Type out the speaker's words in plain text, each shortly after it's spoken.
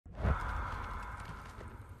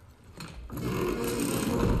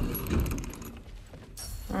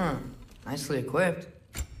Huh. Nicely equipped.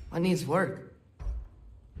 What needs work?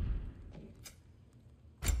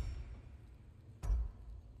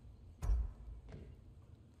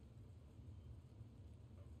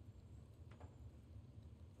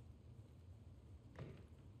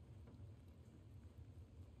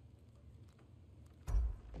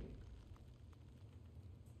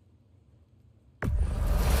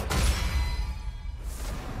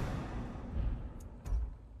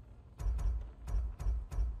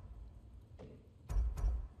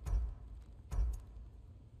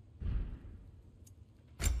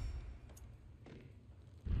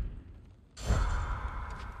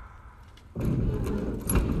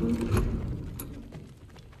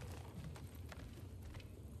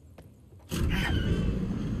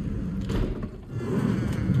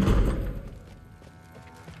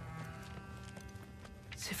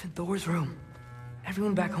 Thor's room.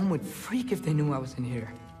 Everyone back home would freak if they knew I was in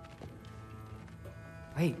here.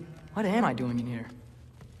 Wait, what am I doing in here?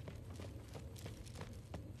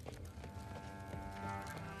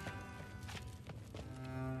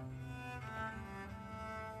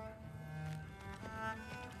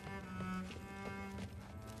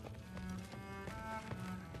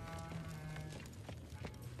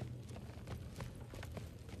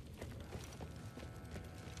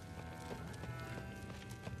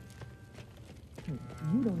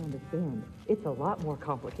 You don't understand. It's a lot more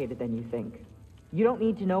complicated than you think. You don't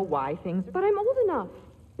need to know why things... But I'm old enough.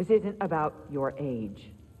 This isn't about your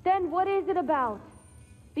age. Then what is it about?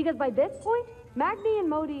 Because by this point, Magni and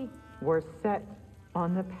Modi... were set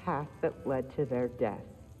on the path that led to their death.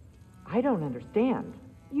 I don't understand.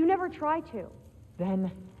 You never try to.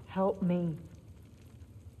 Then help me.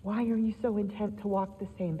 Why are you so intent to walk the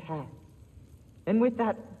same path? And with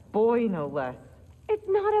that boy, no less. It's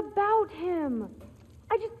not about him.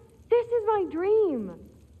 This is my dream.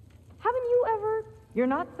 Haven't you ever... You're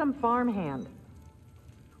not some farmhand.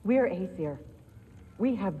 We're Aesir.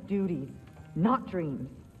 We have duties, not dreams.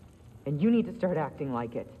 And you need to start acting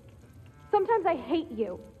like it. Sometimes I hate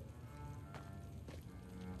you.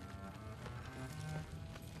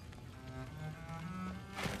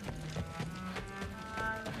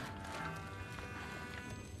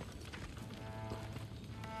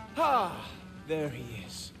 Ah, there he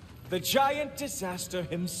is. The giant disaster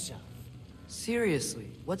himself. Seriously,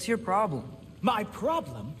 what's your problem? My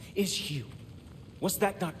problem is you. Was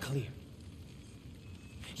that not clear?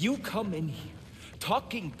 You come in here,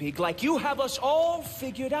 talking big like you have us all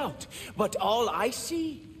figured out. But all I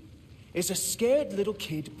see is a scared little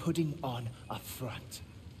kid putting on a front.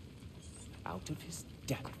 Out of his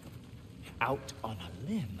depth, out on a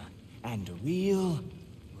limb, and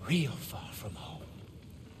real far from home.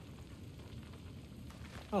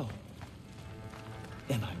 Oh.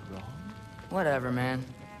 Am I wrong? Whatever, man.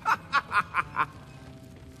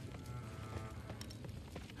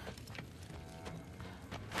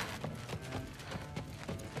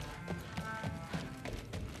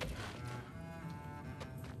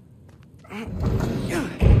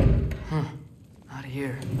 Not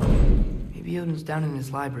here. Maybe Odin's down in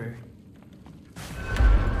his library.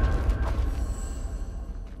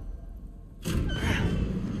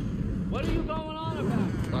 What are you going on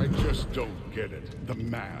about? I just don't get it. The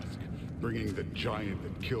mask. Bringing the giant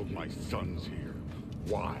that killed my sons here.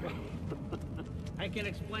 Why? I can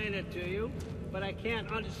explain it to you, but I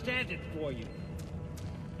can't understand it for you.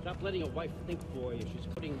 Stop letting a wife think for you. She's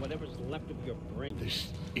putting whatever's left of your brain. This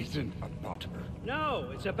isn't about her.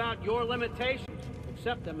 No, it's about your limitations.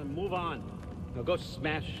 Accept them and move on. Now go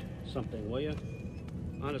smash something, will you?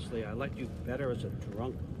 Honestly, I liked you better as a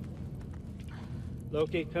drunk.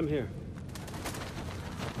 Loki, come here.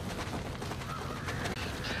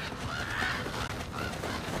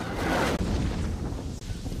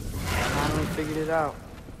 Figured it out.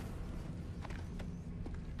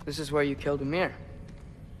 This is where you killed Ymir,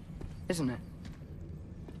 isn't it?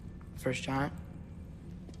 First giant.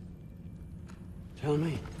 Tell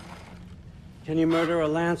me, can you murder a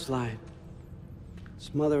landslide?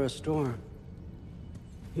 Smother a storm?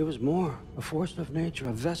 He was more, a force of nature,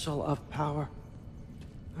 a vessel of power.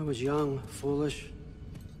 I was young, foolish,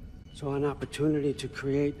 saw an opportunity to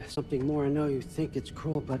create something more. I know you think it's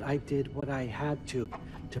cruel, but I did what I had to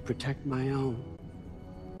protect my own.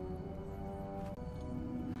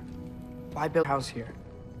 Why build a house here?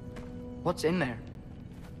 What's in there?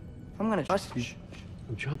 I'm gonna trust you.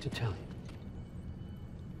 I'm trying to tell you.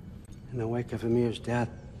 In the wake of Ymir's death,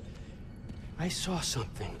 I saw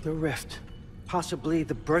something. The rift. Possibly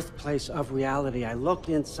the birthplace of reality. I looked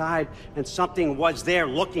inside, and something was there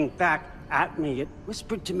looking back at me. It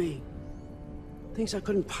whispered to me things I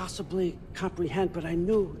couldn't possibly comprehend, but I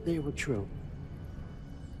knew they were true.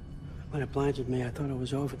 When it blinded me, I thought it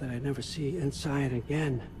was over, that I'd never see inside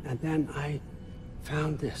again. And then I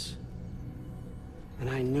found this. And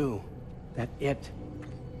I knew that it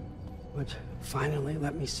would finally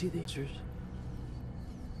let me see the answers.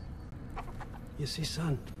 You see,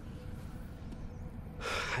 son,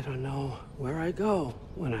 I don't know where I go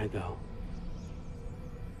when I go.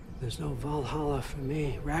 There's no Valhalla for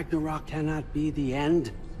me. Ragnarok cannot be the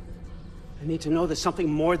end. I need to know there's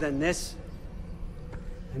something more than this.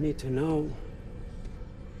 I need to know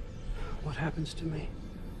what happens to me.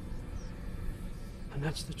 And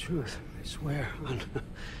that's the truth, I swear, on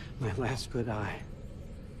my last good eye.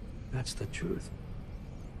 That's the truth.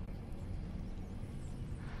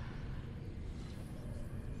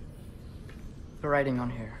 The writing on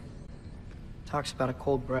here talks about a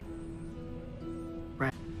cold breath.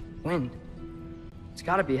 Wind. It's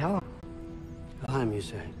gotta be Hellhound. Hellhound, you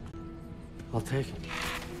say? I'll take it.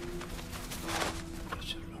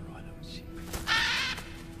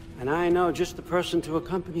 And I know just the person to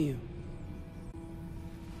accompany you.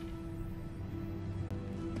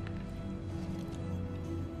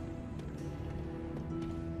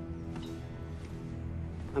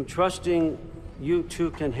 I'm trusting you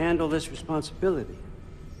two can handle this responsibility.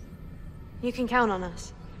 You can count on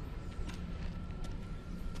us.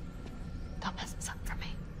 Don't mess this up for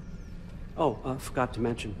me. Oh, forgot to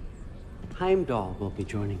mention, Heimdall will be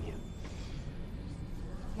joining you.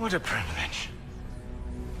 What a privilege.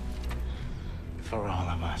 For all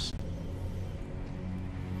of us.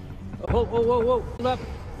 Whoa, whoa, whoa, whoa, hold up.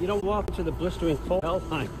 You don't walk into the blistering cold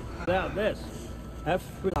Hellhound without this.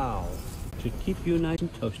 Every hour to keep you nice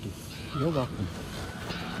and toasty. You're welcome.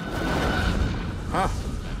 Huh.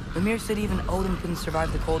 Ymir said even Odin couldn't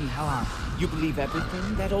survive the cold in Hellhound. You believe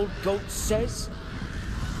everything that old goat says?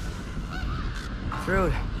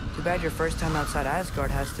 Thrud, too bad your first time outside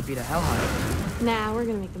Asgard has to be to Hellhound. Nah, we're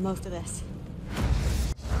gonna make the most of this.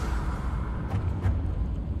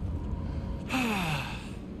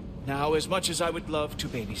 Now, as much as I would love to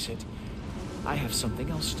babysit, I have something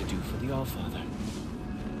else to do for the Allfather.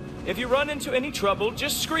 If you run into any trouble,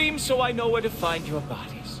 just scream so I know where to find your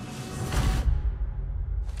bodies.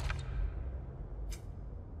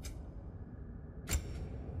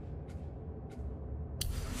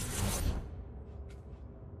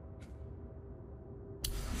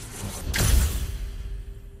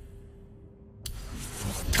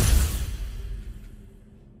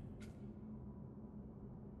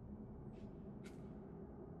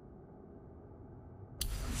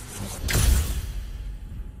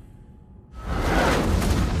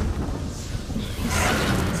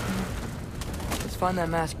 Find that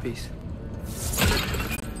mask piece.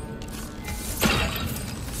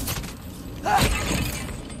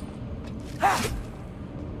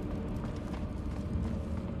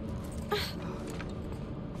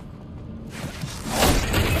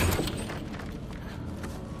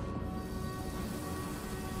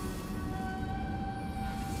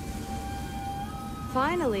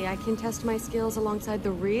 Finally, I can test my skills alongside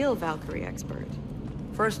the real Valkyrie expert.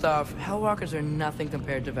 First off, Hellwalkers are nothing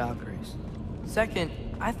compared to Valkyries. Second,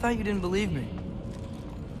 I thought you didn't believe me.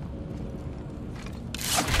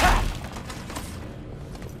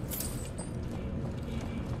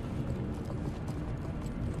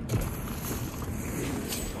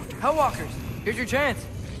 Hellwalkers, here's your chance.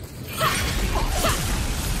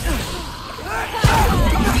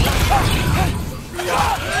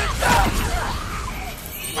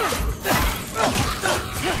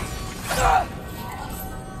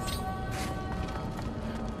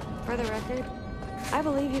 For the record, I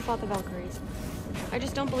believe you fought the Valkyries. I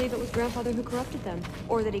just don't believe it was Grandfather who corrupted them,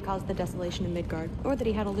 or that he caused the desolation in Midgard, or that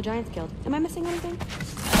he had all the giants killed. Am I missing anything?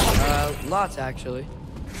 Lots actually.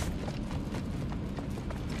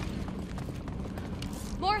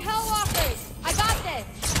 More Hellwalkers! I got this!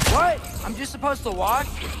 What? I'm just supposed to walk?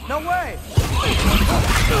 No way!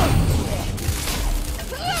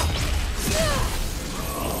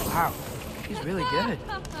 Wow, he's really good.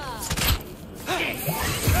 I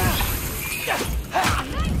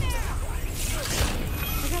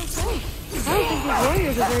gotta say, I don't think these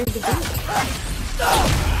warriors are very good.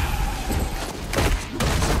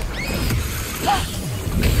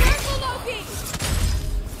 Careful, Loki!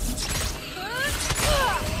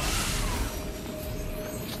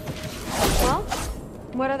 Well,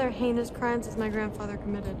 what other heinous crimes has my grandfather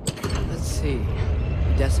committed? Let's see.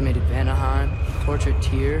 He decimated Vanaheim, tortured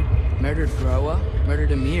Tyr, murdered Groa,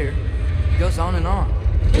 murdered Ymir. It goes on and on.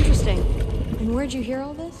 Interesting. And where'd you hear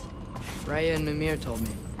all this? Freya and Mimir told me.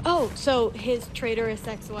 Oh, so his traitorous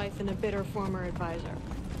ex-wife and a bitter former advisor.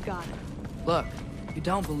 Got it. Look, you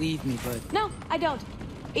don't believe me, but... No, I don't.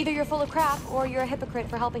 Either you're full of crap, or you're a hypocrite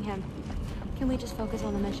for helping him. Can we just focus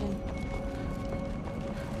on the mission?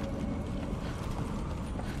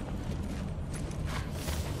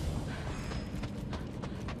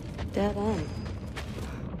 Dead end.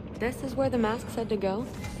 This is where the mask said to go?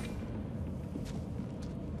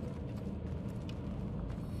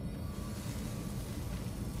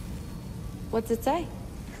 What's it say?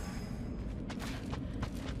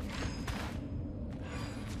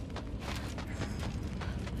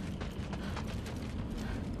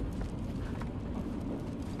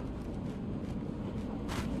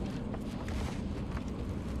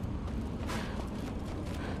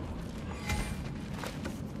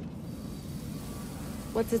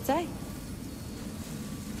 What's it say?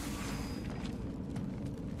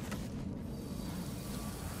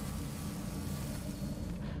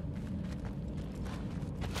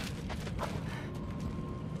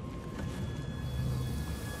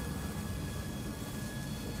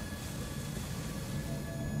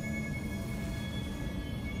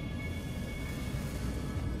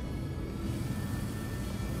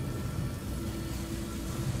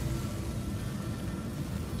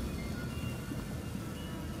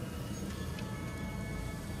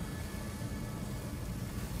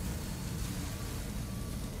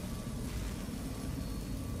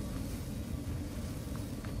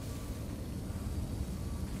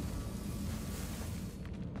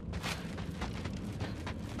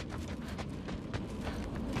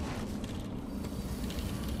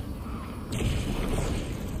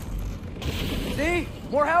 See?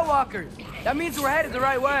 More Hellwalkers. That means we're headed the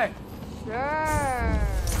right way. Sure.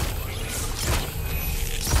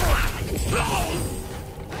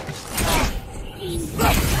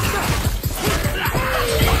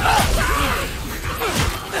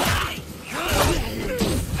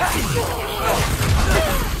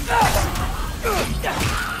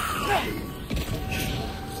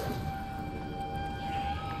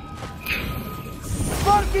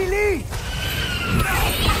 Funky Lee!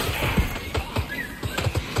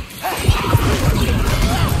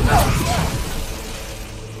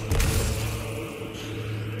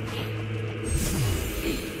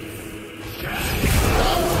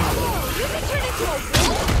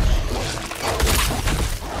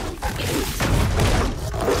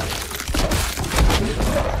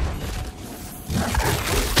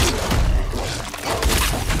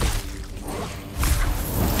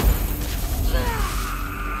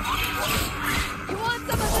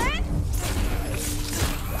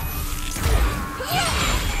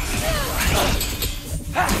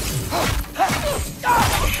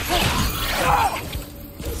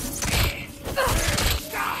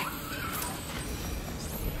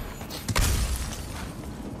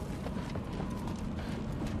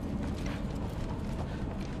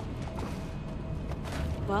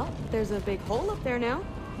 Well, there's a big hole up there now.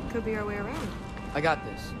 Could be our way around. I got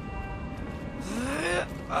this.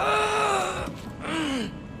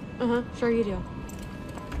 Uh-huh, sure you do.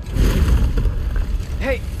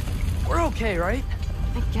 Hey, we're okay, right?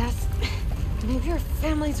 I guess. Maybe our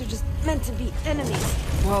families are just meant to be enemies.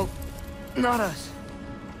 Well, not us.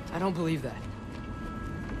 I don't believe that.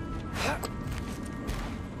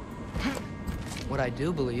 What I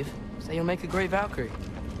do believe is that you'll make a great Valkyrie.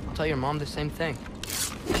 I'll tell your mom the same thing.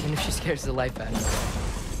 Even if she scares the life out of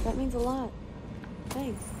you. That means a lot.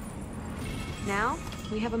 Thanks. Now,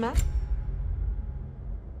 we have a map?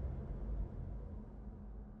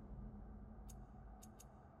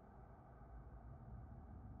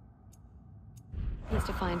 Needs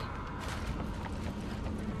to find.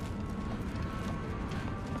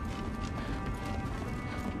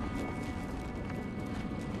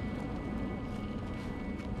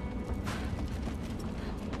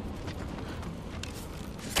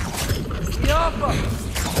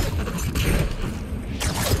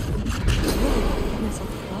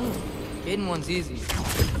 Hidden one's easy.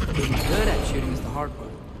 Being good at shooting is the hard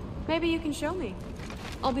part. Maybe you can show me.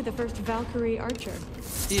 I'll be the first Valkyrie archer.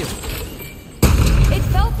 Deal. It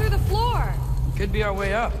fell through the floor! Could be our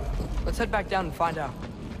way up. Let's head back down and find out.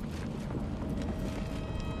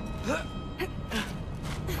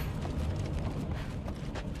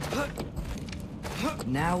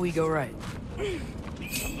 Now we go right.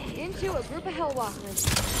 Into a group of Hellwalkers.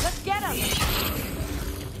 Let's get them!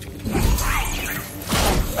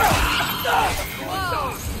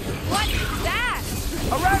 Whoa! What's that?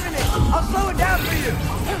 A revenant! I'll slow it down for you!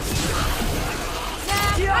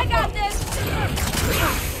 Nah, I got this!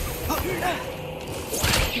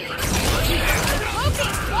 Loki,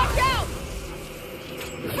 watch out!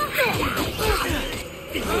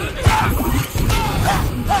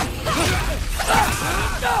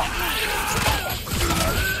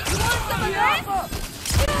 You want some of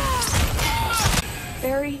this?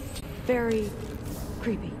 very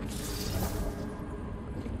creepy.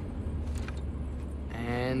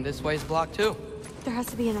 And this way's blocked too. There has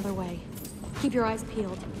to be another way. Keep your eyes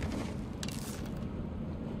peeled.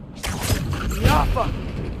 Yappa!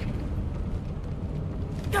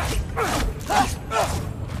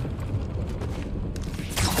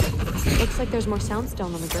 Looks like there's more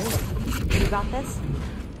soundstone on the grave. You got this?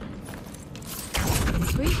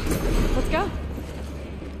 Sweet. Let's go.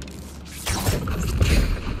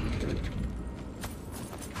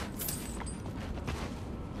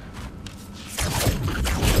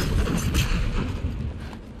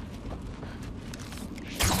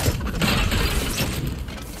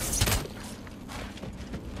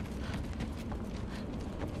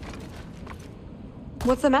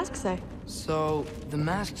 What's the mask say? So, the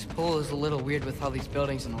mask's pull is a little weird with all these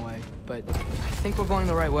buildings in the way, but I think we're going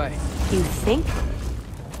the right way. You think?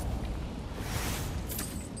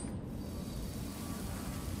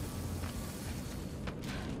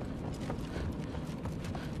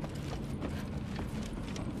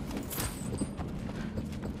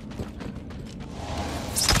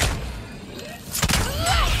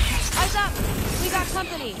 Eyes up! We got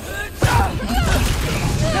company!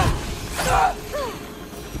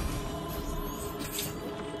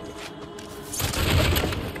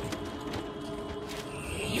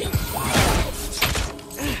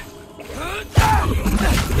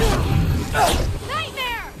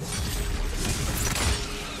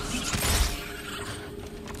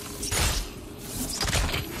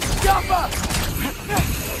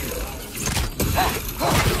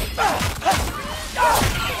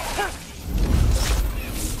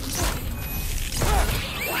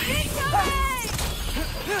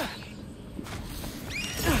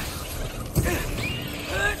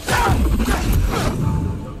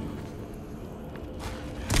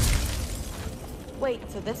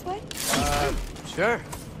 Wait, so this way? Sure.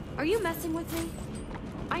 Are you messing with me?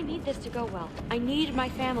 I need this to go well. I need my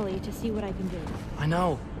family to see what I can do. I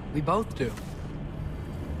know. We both do.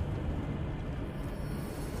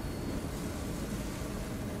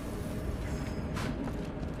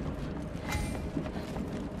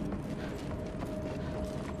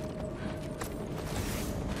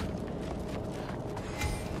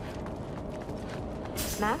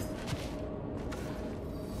 Mask?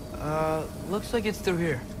 Looks like it's through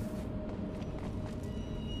here.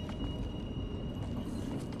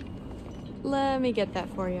 Let me get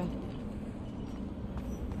that for you.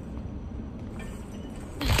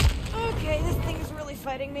 Okay, this thing is really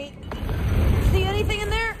fighting me. See anything in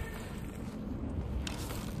there?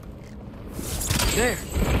 There.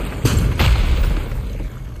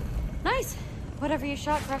 Nice. Whatever you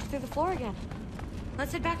shot crashed through the floor again.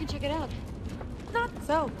 Let's head back and check it out. Not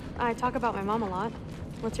so. I talk about my mom a lot.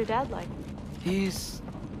 What's your dad like? He's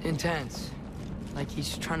intense. Like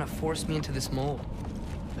he's trying to force me into this mold.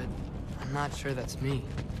 But I'm not sure that's me.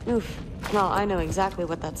 Oof. Well, I know exactly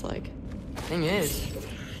what that's like. Thing is...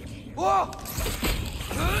 Whoa!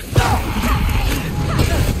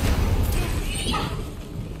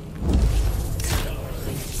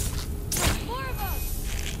 More of us!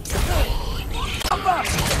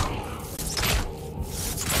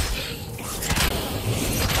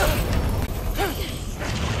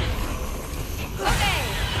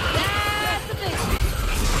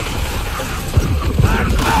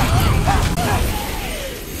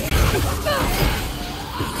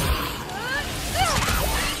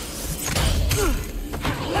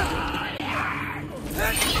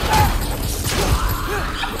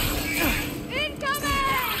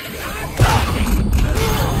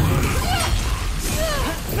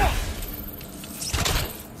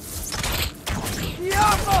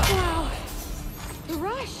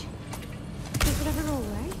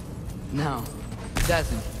 No, it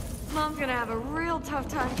doesn't. Mom's gonna have a real tough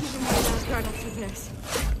time keeping my nose guard after this.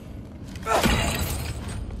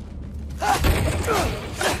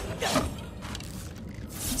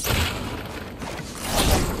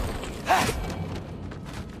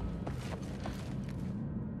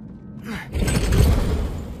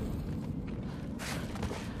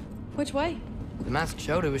 Which way? The mask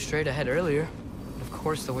showed it was straight ahead earlier. But of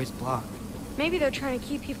course the way's blocked. Maybe they're trying to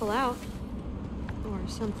keep people out. Or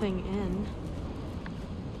something in.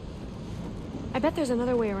 I bet there's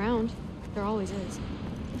another way around. There always is.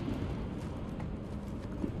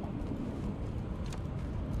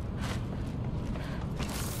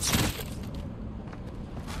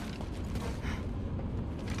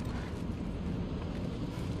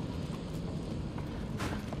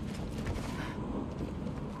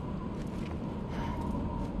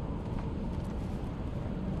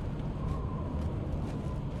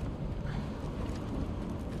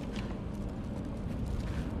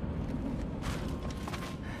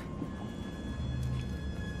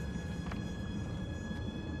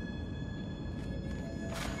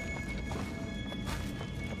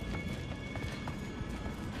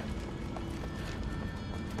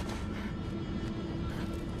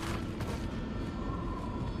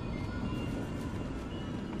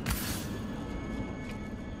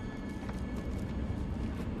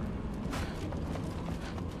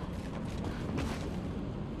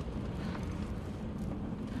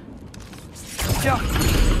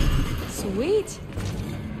 Sweet.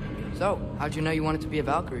 So, how'd you know you wanted to be a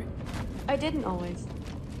Valkyrie? I didn't always.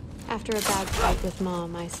 After a bad fight with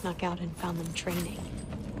Mom, I snuck out and found them training.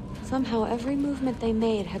 Somehow, every movement they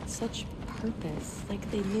made had such purpose, like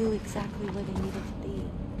they knew exactly where they needed to be.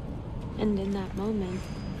 And in that moment,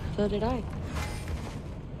 so did I.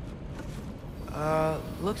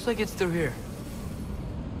 Looks like it's through here.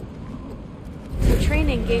 The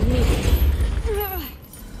training gave me...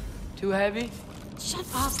 Too heavy? Shut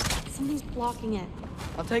up! Something's blocking it.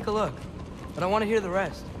 I'll take a look, but I want to hear the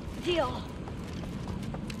rest. Deal.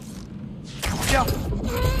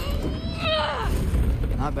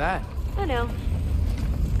 Not bad. I know.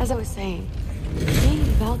 As I was saying, seeing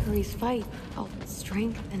the Valkyries fight, all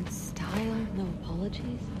strength and style, no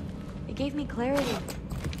apologies, it gave me clarity.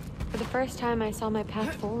 For the first time, I saw my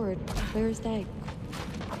path forward, clear as day.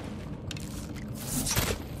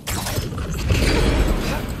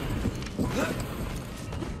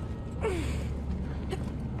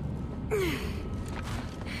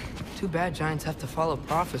 Too bad giants have to follow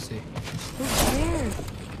prophecy. Who cares?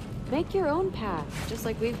 Make your own path, just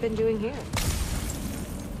like we've been doing here.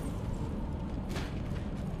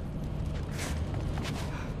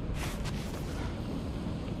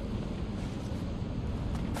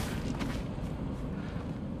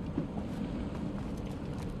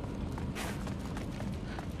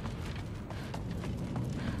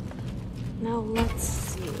 Now let's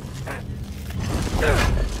see.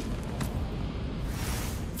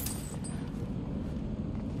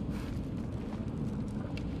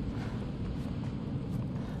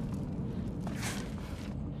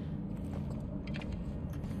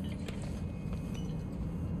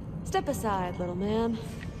 Step aside, little man.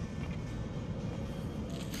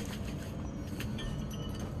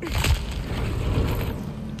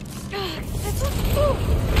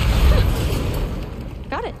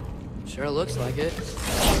 Got it. Sure looks like it.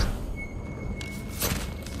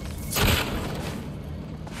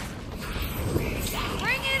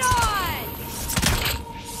 Bring it on!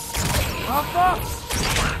 Papa!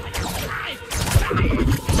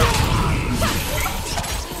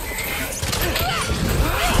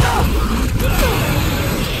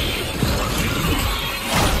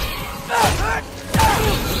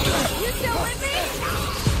 You still with me?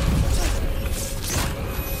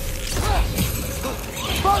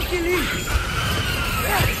 Funky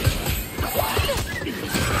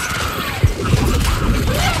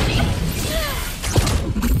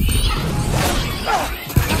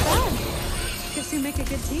Guess you make a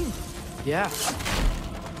good team. Yeah.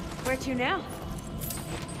 Where to now?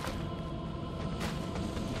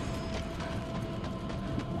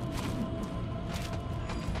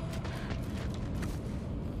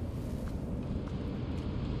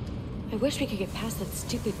 I wish we could get past that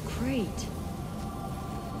stupid crate.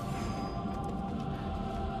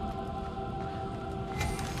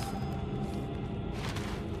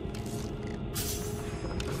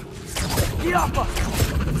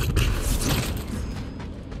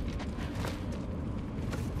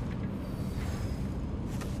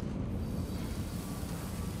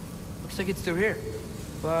 Looks like it's through here,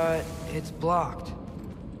 but it's blocked.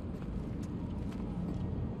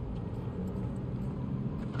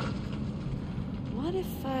 What if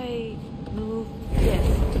I move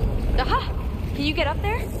this? Aha! Can you get up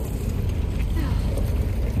there?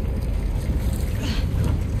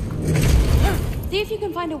 See if you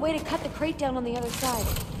can find a way to cut the crate down on the other side.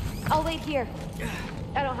 I'll wait here.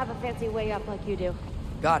 I don't have a fancy way up like you do.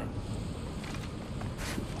 Got it.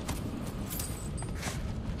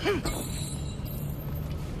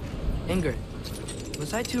 Ingrid,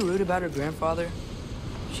 was I too rude about her grandfather?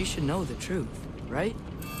 She should know the truth, right?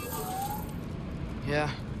 Yeah,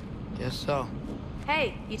 guess so.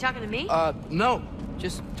 Hey, you talking to me? No.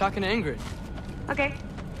 Just talking to Ingrid. Okay.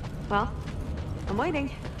 Well, I'm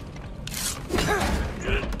waiting.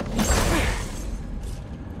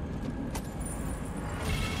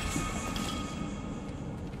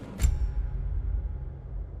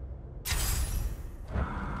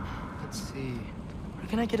 Let's see. Where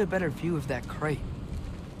can I get a better view of that crate?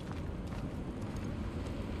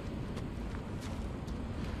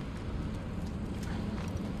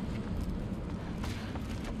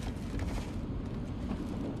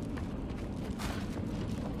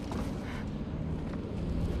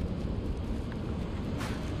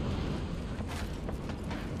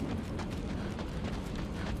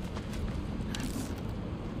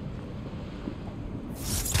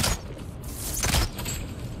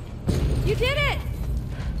 You did it!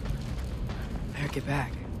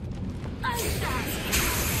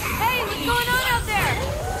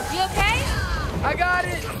 I got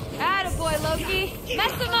it! Attaboy, Loki!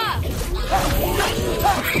 Mess him up!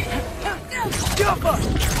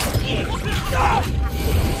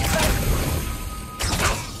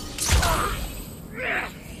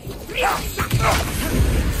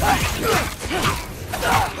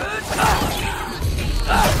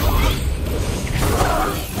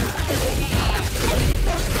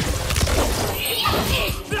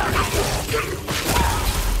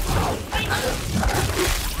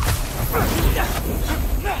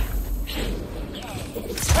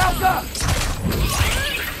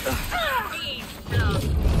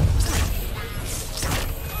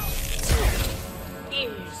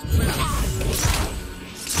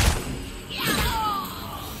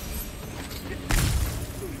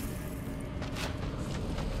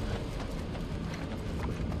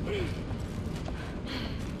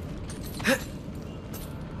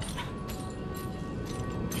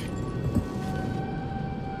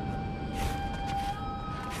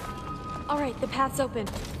 All right, the path's open.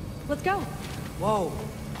 Let's go. Whoa,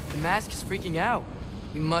 the mask is freaking out.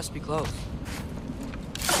 We must be close.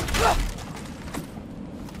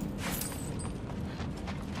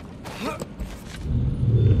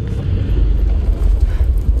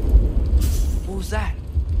 What was that?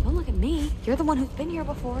 Don't look at me. You're the one who's been here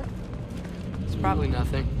before. It's probably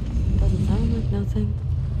nothing. Doesn't sound like nothing.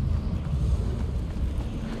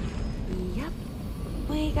 Yep.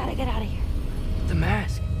 We gotta get out of here. The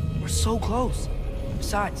mask. We're so close.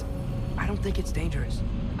 Besides, I don't think it's dangerous.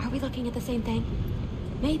 Are we looking at the same thing?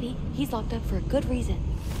 Maybe. He's locked up for a good reason.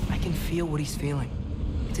 I can feel what he's feeling.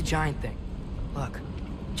 It's a giant thing. Look,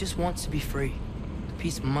 he just wants to be free. The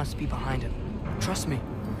peace must be behind him. Trust me.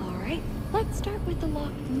 All right. Let's start with the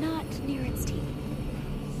lock not near its teeth.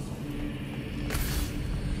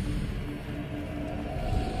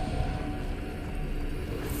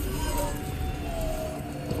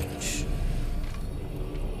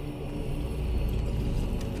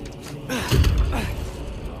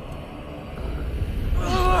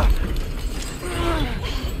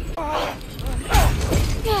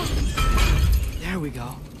 There we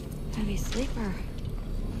go. Heavy sleeper.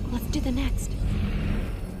 Let's do the next.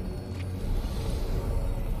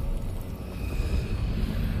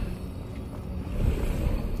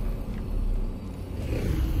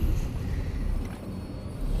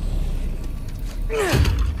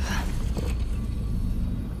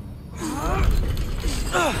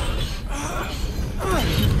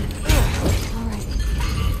 All right.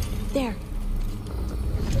 There.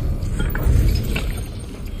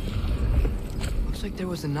 Looks like there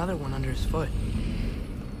was another one under his foot.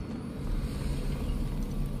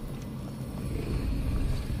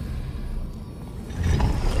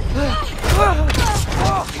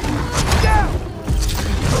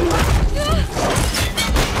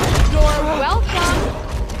 You're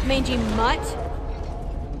welcome, mangy mutt.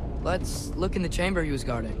 Let's look in the chamber he was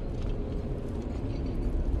guarding.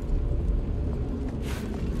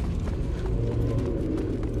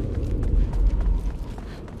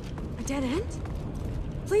 A dead end?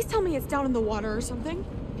 Please tell me it's down in the water or something.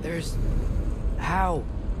 There's... How?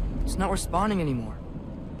 It's not responding anymore.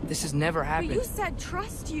 This has never But happened. you said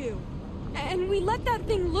trust you. And we let that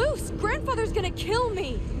thing loose. Grandfather's gonna kill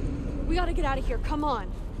me. We gotta get out of here. Come on.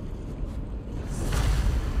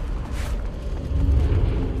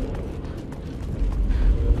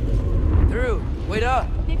 Through! Wait up!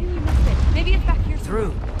 Maybe we missed it. Maybe it's back here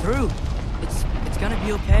somewhere. Through! It's gonna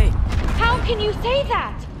be okay. How can you say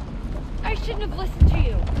that? I shouldn't have listened to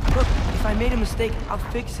you. Look, if I made a mistake, I'll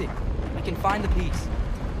fix it. I can find the piece.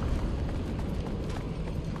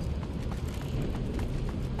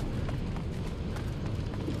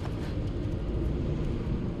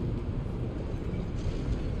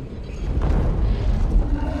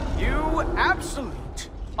 You absolute,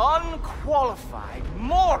 unqualified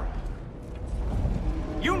moron!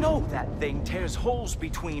 You know that thing tears holes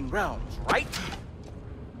between realms, right?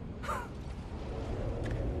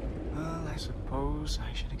 Well, I suppose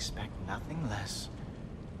I should expect nothing less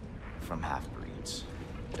from half-breeds.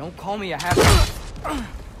 Don't call me a half...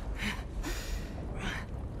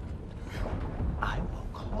 I will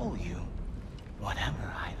call you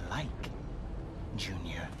whatever I like,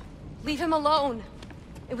 Junior. Leave him alone.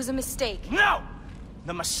 It was a mistake. No!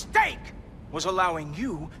 The mistake was allowing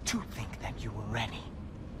you to think that you were ready.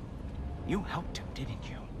 You helped him, didn't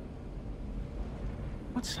you?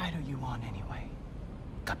 What side are you on anyway,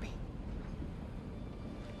 Guppy?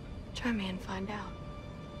 Try me and find out.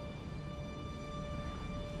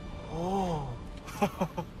 Oh.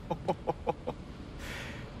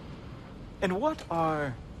 And what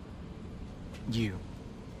are you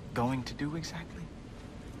going to do exactly?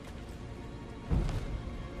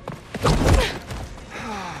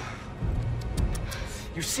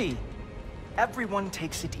 You see, everyone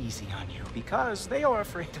takes it easy on you because they are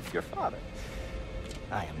afraid of your father.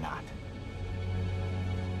 I am not.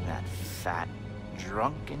 That fat,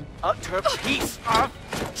 drunken, utter piece of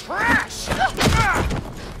trash!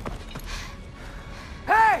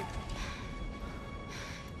 Hey!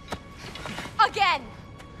 Again!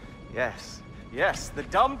 Yes, yes, the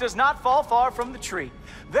dumb does not fall far from the tree.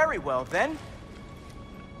 Very well, then.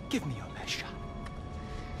 Give me your best shot.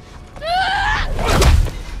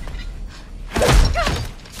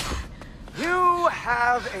 You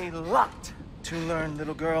have a lot to learn,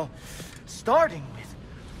 little girl. Starting with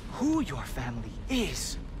who your family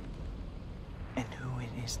is and who it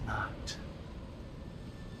is not.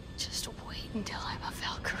 Just wait until I'm a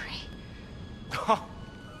Valkyrie.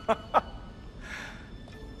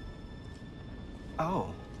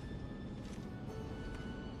 Oh.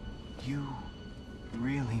 You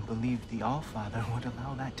really believed the Allfather would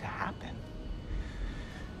allow that to happen?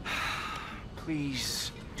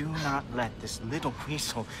 Please do not let this little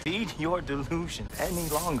weasel feed your delusion any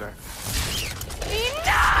longer.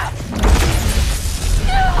 Enough!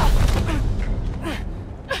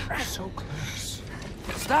 So close.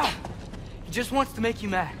 Stop! He just wants to make you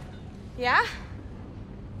mad. Yeah?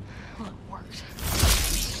 Well, it worked.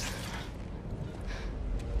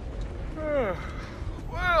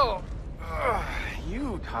 Well,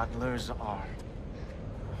 you toddlers are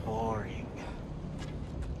boring.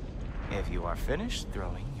 If you are finished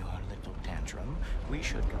throwing your little tantrum, we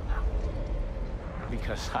should go now.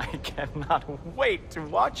 Because I cannot wait to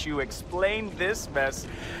watch you explain this mess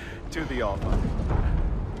to the Allfather.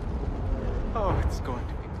 Oh, it's going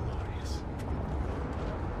to be glorious.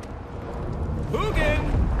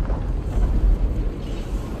 Hugin!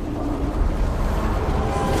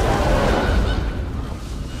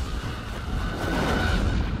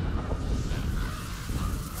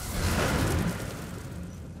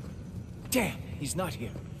 Damn, he's not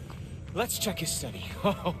here. Let's check his study.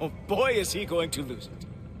 Oh, boy, is he going to lose it.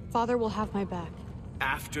 Father will have my back.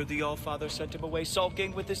 After the Allfather sent him away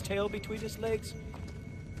sulking with his tail between his legs?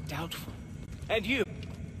 Doubtful. And you,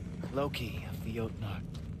 Loki of the Jotnar.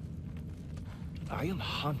 I am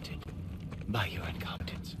haunted by your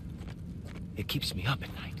incompetence. It keeps me up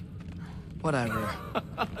at night. Whatever.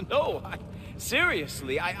 No,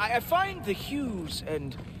 seriously, I find the hues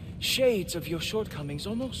and shades of your shortcomings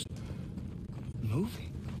almost moving.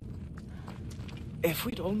 If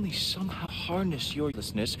we'd only somehow harness your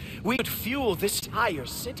uselessness, we could fuel this entire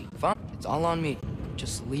city. Fine, it's all on me.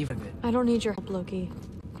 Just leave it. I don't need your help, Loki.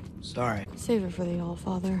 Sorry. Save it for the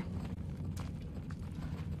Allfather.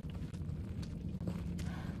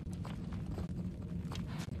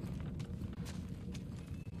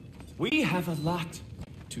 We have a lot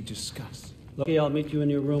to discuss. Loki, I'll meet you in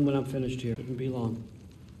your room when I'm finished here. Shouldn't be long.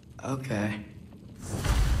 Okay.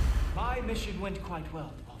 My mission went quite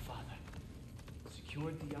well, Allfather.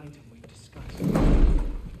 Secured the item we discussed.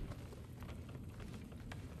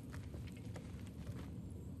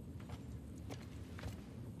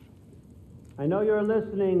 I know you're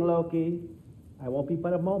listening, Loki. I won't be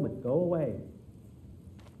but a moment. Go away.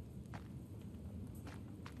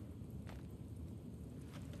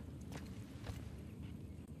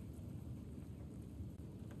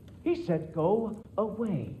 He said go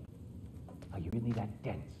away. Are you really that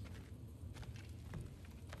dense?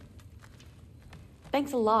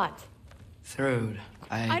 Thanks a lot. Thrud,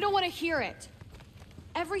 I don't want to hear it.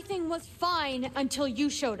 Everything was fine until you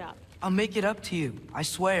showed up. I'll make it up to you. I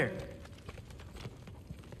swear.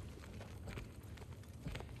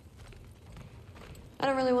 I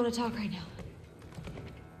don't really want to talk right now.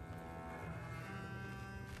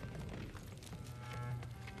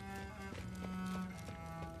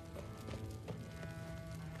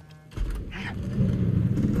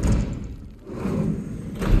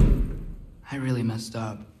 I really messed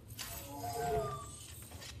up.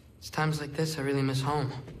 It's times like this I really miss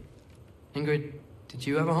home. Ingrid, did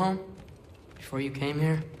you have a home? Before you came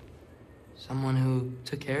here? Someone who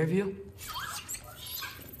took care of you?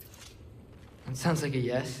 It sounds like a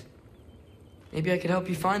yes. Maybe I could help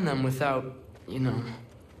you find them without, you know,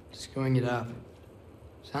 screwing it up.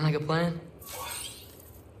 Sound like a plan?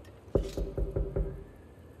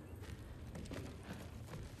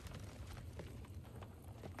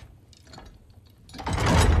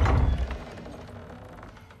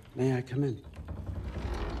 May I come in?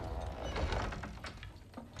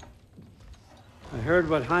 I heard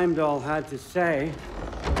what Heimdall had to say.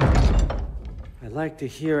 I'd like to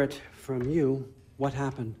hear it from you. What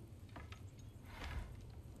happened?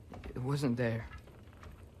 It wasn't there.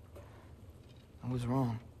 I was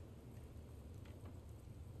wrong.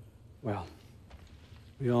 Well,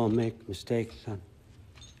 we all make mistakes, son.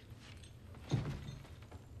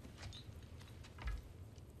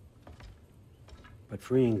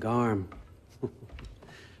 freeing Garm.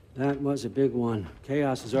 That was a big one.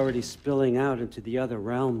 Chaos is already spilling out into the other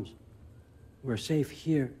realms. We're safe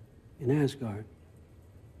here in Asgard.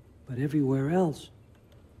 But everywhere else...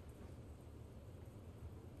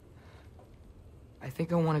 I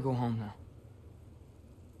think I want to go home now.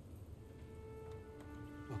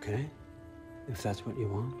 Okay, if that's what you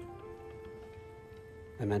want.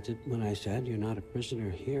 I meant it when I said you're not a prisoner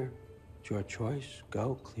here. It's your choice.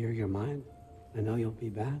 Go, clear your mind. I know you'll be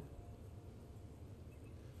back.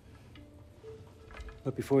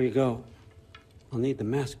 But before you go, I'll need the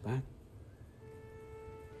mask back.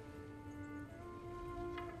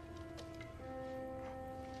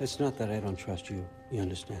 It's not that I don't trust you, you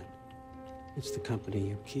understand? It's the company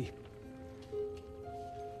you keep.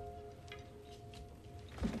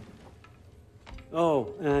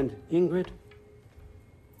 Oh, and Ingrid?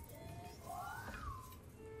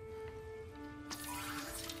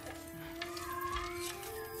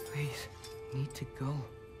 Please, need to go.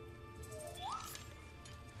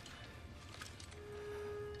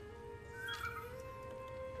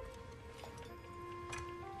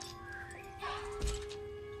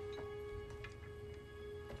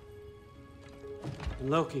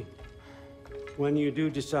 Loki, when you do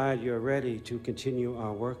decide you're ready to continue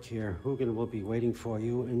our work here, Hugin will be waiting for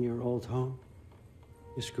you in your old home.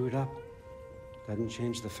 You screwed up. Doesn't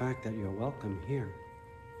change the fact that you're welcome here.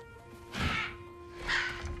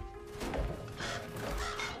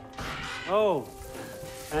 Oh,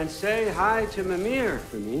 and say hi to Mimir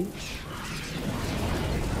for me.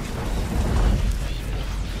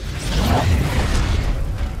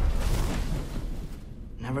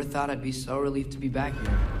 Never thought I'd be so relieved to be back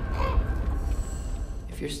here.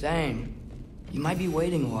 If you're staying, you might be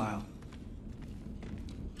waiting a while.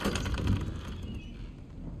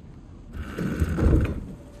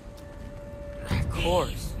 Of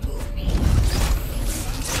course.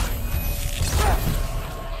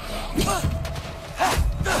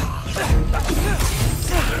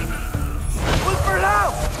 Look for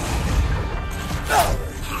now!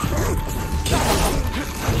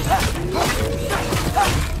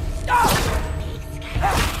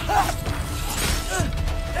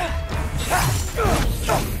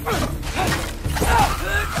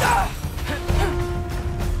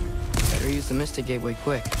 Better use the Mystic Gateway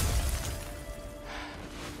quick.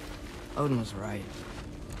 Odin was right.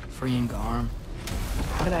 Freeing Garm.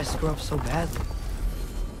 How did I screw up so badly?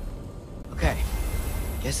 Okay.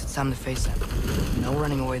 Guess it's time to face it. No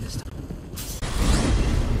running away this time.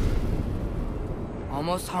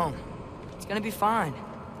 Almost home. It's gonna be fine.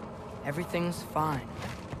 Everything's fine.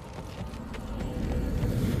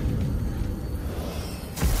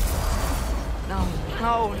 No,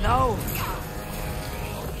 no, no!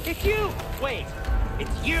 It's you! Wait,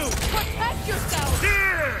 it's you! Protect yourself!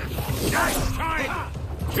 Here! Nice time!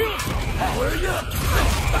 Where are you?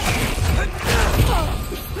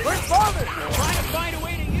 Where's Father? Trying to find a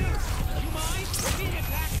way to use. You mind? We're being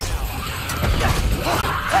attacked now.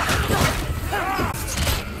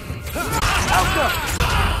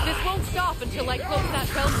 This won't stop until I close that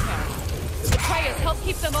bone pair. Atreus, help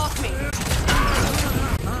keep them off me.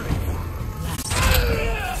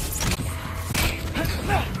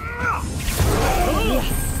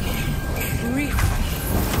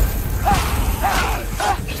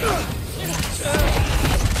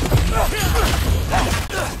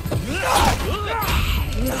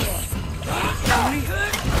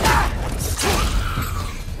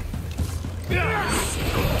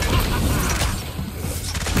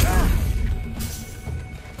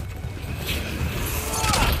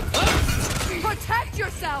 Protect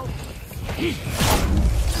yourself!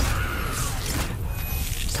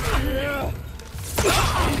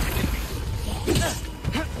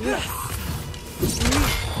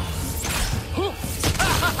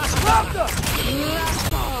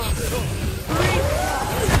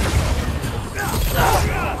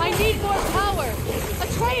 I need more power!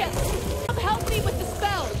 Atreus! Come help me with the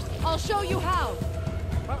spell! I'll show you how!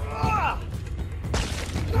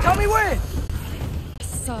 Tell me when!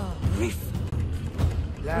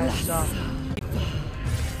 Lassa.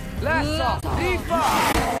 Lassa! Rifa!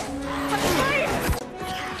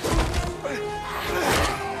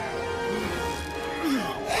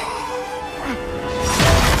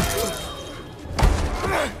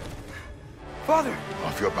 Father!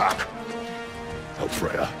 Off your back. Help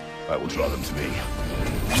Freya. I will draw them to me.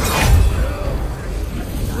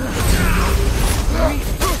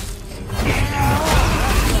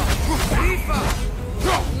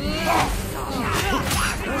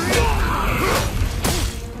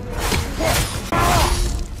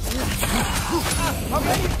 How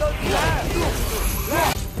many of those do you have?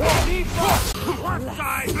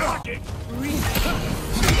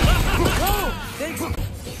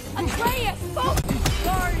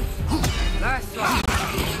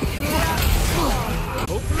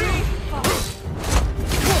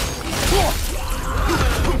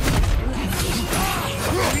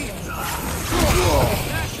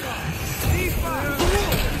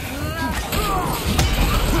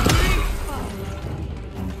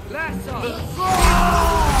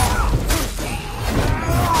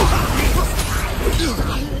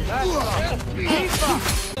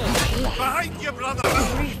 fight, you brother!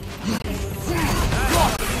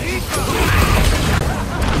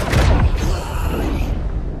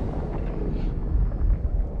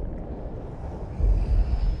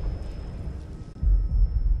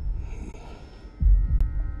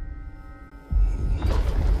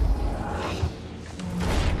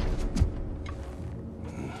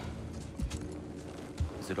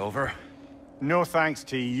 Is it over? No thanks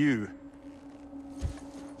to you.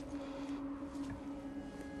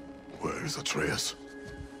 Where is Atreus?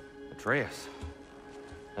 Atreus?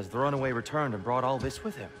 Has the runaway returned and brought all this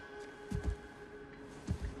with him?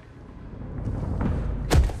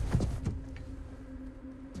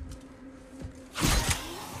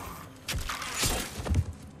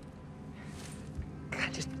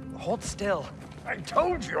 Just hold still. I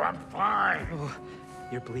told you I'm fine! Oh,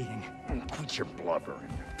 you're bleeding. Quit your blubbering.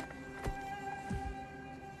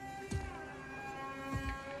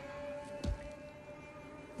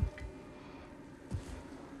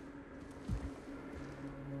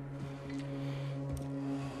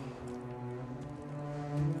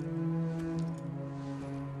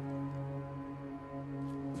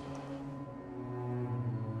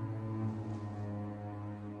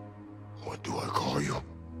 What do I call you?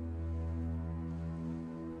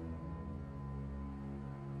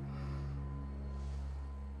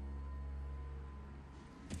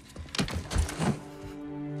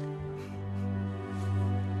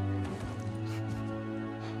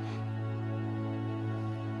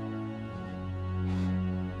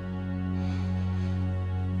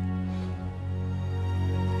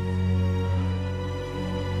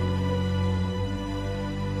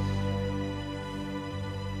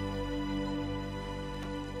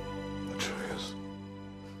 Atreus.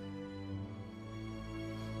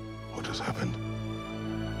 What has happened?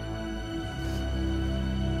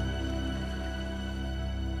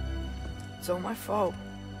 It's all my fault.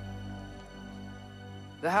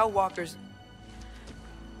 The Hellwalkers...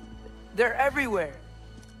 they're everywhere.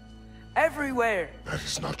 Everywhere. That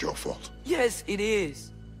is not your fault. Yes, it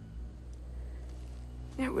is.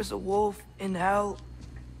 There was a wolf in hell.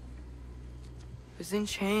 He was in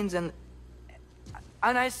chains and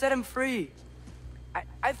I set him free.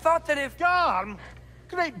 I thought that if... Garm!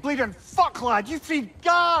 Great bleeding fuck, lad! You freed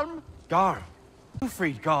Garm! Garm! You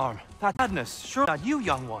freed Garm. That madness. Sure not you,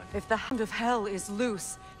 young one. If the Hound of Hell is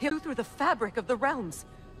loose, he'll go through the fabric of the realms.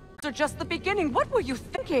 They're just the beginning. What were you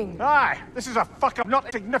thinking? Aye, this is a fuck of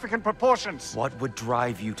not significant proportions. What would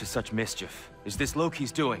drive you to such mischief? Is this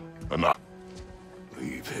Loki's doing? Enough.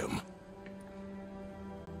 Leave him.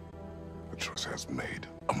 Atreus has made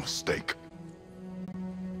a mistake.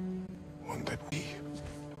 One that we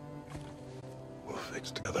will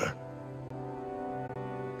fix together.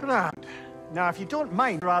 Grand. Now, if you don't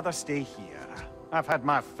mind, I'd rather stay here. I've had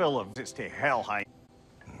my fill of visits to Hellhound.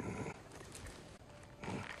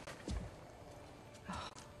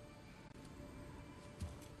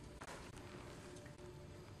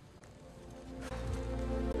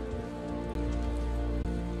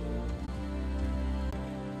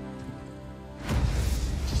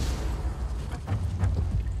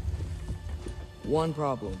 One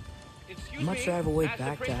problem. I'm not sure I have a way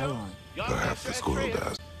back to Hellhound. Perhaps the squirrel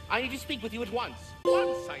does. I need to speak with you at once.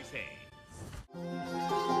 Once, I say.